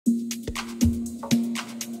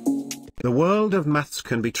The world of maths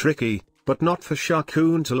can be tricky, but not for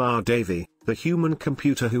Shakuntala Devi, the human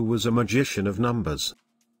computer who was a magician of numbers.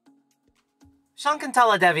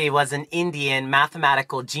 Shakuntala Devi was an Indian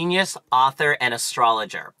mathematical genius, author, and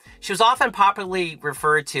astrologer. She was often popularly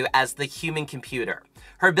referred to as the human computer.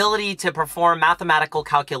 Her ability to perform mathematical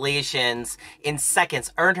calculations in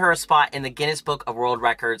seconds earned her a spot in the Guinness Book of World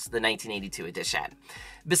Records, the 1982 edition.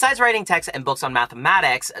 Besides writing texts and books on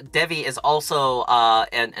mathematics, Devi is also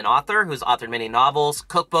an author who's authored many novels,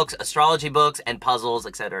 cookbooks, astrology books, and puzzles,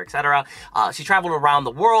 etc., etc. She traveled around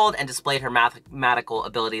the world and displayed her mathematical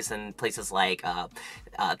abilities in places like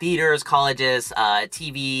theaters, colleges,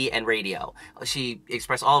 TV, and radio. She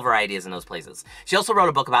expressed all of her ideas in those places. She also wrote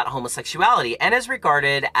a book about homosexuality and is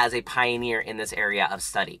regarded as a pioneer in this area of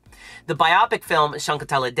study. The biopic film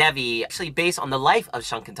Shakuntala Devi, actually based on the life of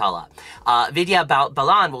Shakuntala. Vidya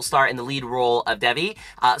Balan will star in the lead role of Devi.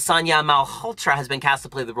 Sanya Malhotra has been cast to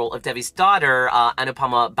play the role of Devi's daughter,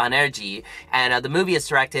 Anupama Banerjee, and the movie is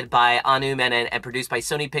directed by Anu Menon and produced by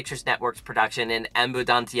Sony Pictures Networks Production and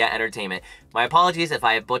Ambudantia Entertainment. My apologies if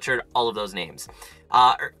I have butchered all of those names.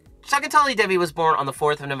 Shakuntala Devi was born on the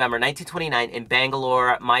 4th of November 1929 in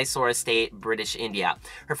Bangalore, Mysore State, British India.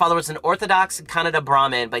 Her father was an Orthodox Kannada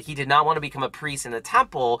Brahmin, but he did not want to become a priest in the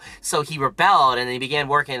temple, so he rebelled and he began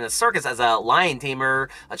working in the circus as a lion tamer,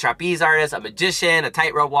 a trapeze artist, a magician, a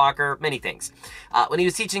tightrope walker, many things. When he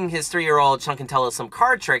was teaching his 3-year-old Shakuntala some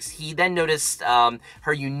card tricks, he then noticed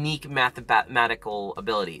her unique mathematical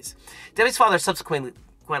abilities. Devi's father subsequently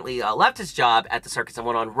left his job at the circus and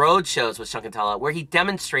went on road shows with Shakuntala, where he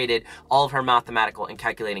demonstrated all of her mathematical and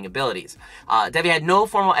calculating abilities. Devi had no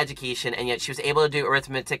formal education, and yet she was able to do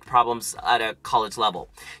arithmetic problems at a college level.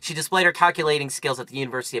 She displayed her calculating skills at the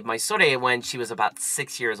University of Mysore when she was about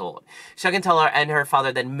 6 years old. Shakuntala and her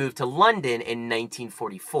father then moved to London in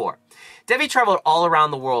 1944. Devi traveled all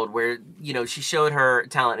around the world where, she showed her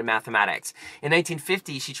talent in mathematics. In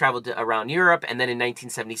 1950, she traveled around Europe, and then in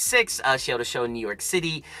 1976, she held a show in New York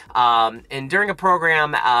City. And during a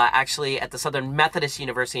program, actually at the Southern Methodist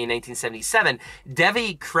University in 1977,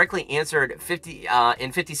 Devi correctly answered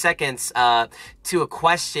in 50 seconds to a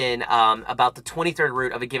question about the 23rd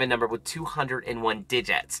root of a given number with 201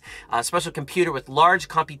 digits. A special computer with large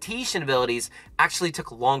computation abilities actually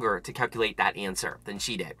took longer to calculate that answer than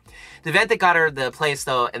she did. The event that got her the place,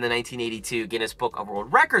 though, in the 1982 Guinness Book of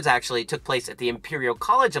World Records actually took place at the Imperial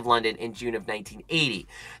College of London in June of 1980.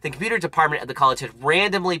 The computer department at the college had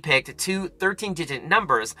randomly picked two 13-digit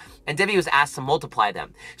numbers, and Devi was asked to multiply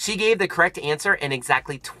them. She gave the correct answer in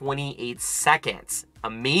exactly 28 seconds.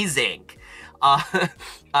 Amazing.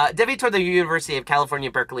 Devi toured the University of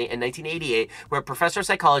California, Berkeley in 1988, where professor of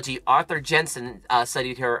psychology Arthur Jensen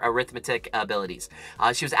studied her arithmetic abilities.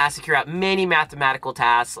 She was asked to carry out many mathematical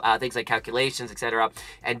tasks, things like calculations, etc.,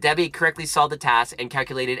 and Devi correctly solved the task and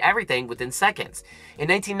calculated everything within seconds. In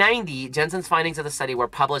 1990, Jensen's findings of the study were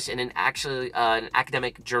published in an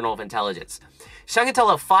academic journal of intelligence.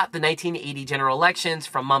 Shakuntala fought the 1980 general elections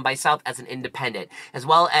from Mumbai South as an independent, as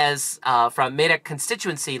well as from Medak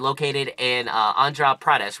constituency located in Andhra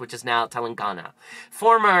Pradesh, which is now Telangana.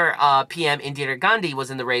 Former PM Indira Gandhi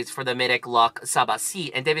was in the race for the Medak Lok Sabha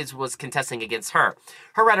seat, and Devi was contesting against her.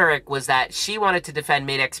 Her rhetoric was that she wanted to defend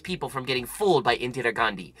Medak's people from getting fooled by Indira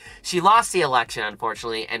Gandhi. She lost the election,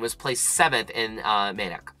 unfortunately, and was placed 7th in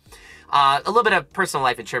Medak. A little bit of personal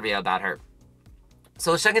life and trivia about her.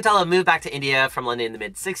 So Shakuntala moved back to India from London in the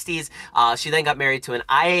mid-60s. She then got married to an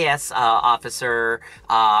IAS officer,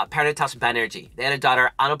 Paritosh Banerjee. They had a daughter,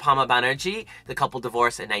 Anupama Banerjee. The couple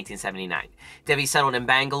divorced in 1979. Devi settled in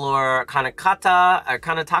Bangalore,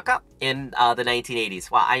 Karnataka in the 1980s.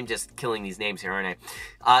 Wow, I'm just killing these names here, aren't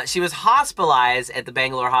I? She was hospitalized at the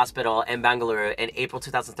Bangalore Hospital in Bangalore in April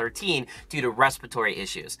 2013 due to respiratory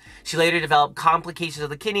issues. She later developed complications of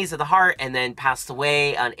the kidneys, of the heart, and then passed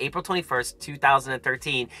away on April 21st,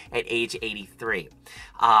 2013 at age 83.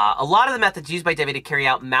 A lot of the methods used by Devi to carry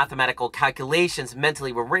out mathematical calculations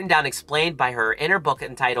mentally were written down and explained by her in her book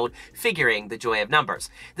entitled Figuring the Joy of Numbers.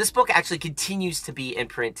 This book actually continues to be in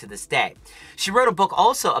print to this day. She wrote a book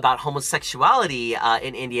also about homosexuality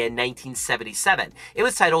in India in 1977. It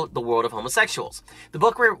was titled The World of Homosexuals. The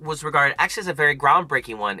book was regarded actually as a very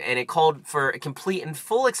groundbreaking one, and it called for a complete and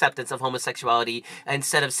full acceptance of homosexuality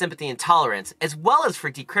instead of sympathy and tolerance, as well as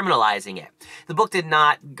for decriminalizing it. The book did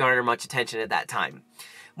not garner much attention at that time.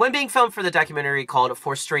 When being filmed for the documentary called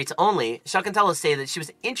For Straights Only, Shakuntala stated that she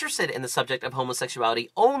was interested in the subject of homosexuality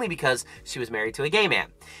only because she was married to a gay man.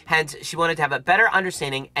 Hence, she wanted to have a better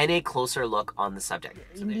understanding and a closer look on the subject.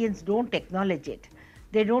 Indians don't acknowledge it.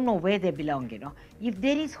 They don't know where they belong, If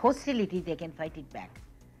there is hostility, they can fight it back.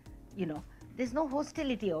 you know. There's no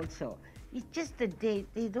hostility also. It's just that they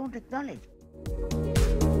don't acknowledge.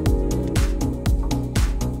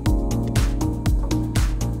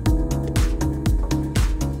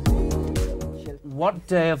 What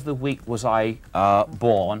day of the week was I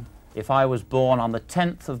born if I was born on the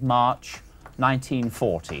 10th of March,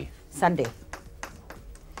 1940? Sunday.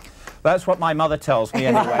 That's what my mother tells me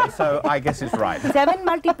anyway, so I guess it's right. 7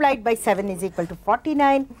 multiplied by 7 is equal to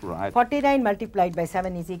 49. Right. 49 multiplied by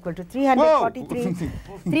 7 is equal to 343.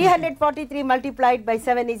 343 multiplied by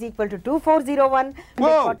 7 is equal to 2401.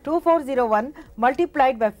 Whoa. 2401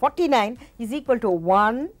 multiplied by 49 is equal to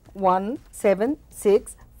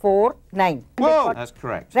 117649. Whoa! That's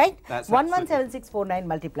correct. Right? That's 117649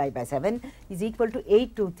 multiplied by 7 is equal to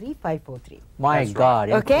 823543. My That's God.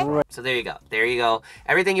 right. Okay? So there you go. There you go.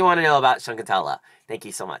 Everything you want to know about Shakuntala. Thank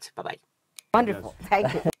you so much. Bye-bye. Wonderful.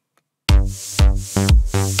 Thank you.